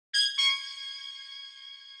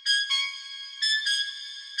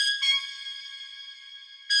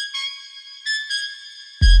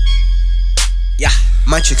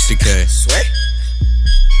My chick's Dekay. Sweat?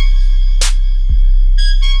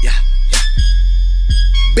 Yeah, yeah.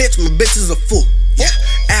 Bitch, my bitch is a fool. Yeah.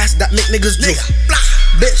 Ass that make niggas drool.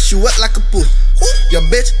 Bitch, you wet like a pool. Your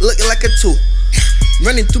bitch looking like a tool.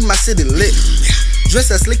 Running through my city lit.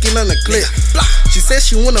 Dress as lickin on the clit. She says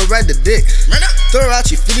she wanna ride the dick. Throw her out,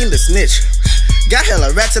 she feedin the snitch. Got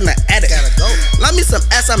hella rats in the attic. Love me some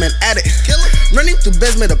ass, I'm an addict. Running through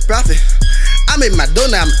beds, made a profit. I made my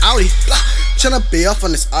dough, now I'm outie. Tryna pay off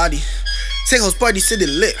on this audi. Take hoes party, city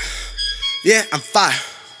lit. Yeah, I'm fire.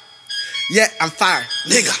 Yeah, I'm fire.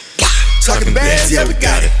 Nigga. Talking bands, yeah, we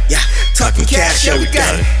got it. Yeah. Talking cash, yeah, we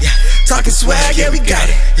got it. Yeah. Talking swag, yeah, we got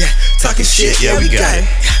it. Yeah. Talking shit, yeah, we got it.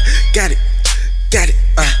 Yeah. Got it. Got it.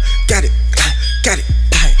 Got it. Got it. Got it.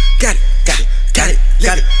 Got it. Got it.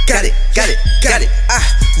 Got it. Got it. Got it. Got it.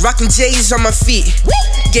 Rockin' J's on my feet.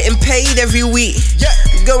 Getting paid every week.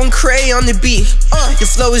 Going cray on the beat. Your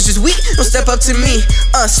flow is just weak, don't step up to me.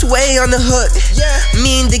 Sway on the hook.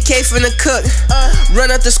 Me and Dekay finna cook.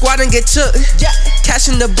 Run up the squad and get took. Cash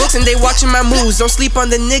in the books and they watching my moves. Don't sleep on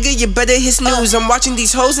the nigga, you better hit snooze. I'm watching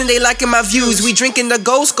these hoes and they liking my views. We drinking the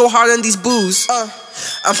ghost, go hard on these booze.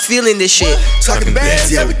 I'm feeling this shit. Talking bands,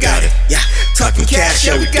 yeah, we got it. Yeah. Talking cash,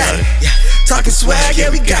 yeah, we got it. Yeah. Talking swag, yeah,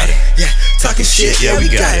 we got it. Yeah. Talking shit, yeah, we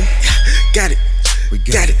got it. Yeah. Got it. We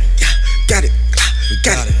got it. Yeah. Got it. We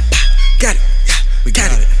got it. Got it. We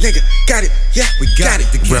got it, nigga, got it, yeah, we got it.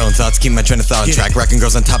 Real thoughts keep my train of thought on track. Rockin'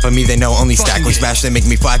 girls on top of me, they know only stack. We smash, they make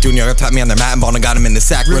me flat. Junior tap me on their mat and ball and got him in the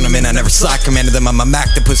sack. Run them in, I never slack. Commanded them on my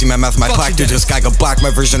Mac, the pussy, my mouth, my plaque. Dude, just guy go black,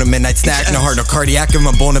 my version of midnight snack. No heart, no cardiac, give him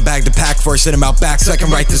a bone, a bag to pack. Before I sit him out back so I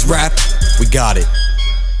can write this rap. We got it.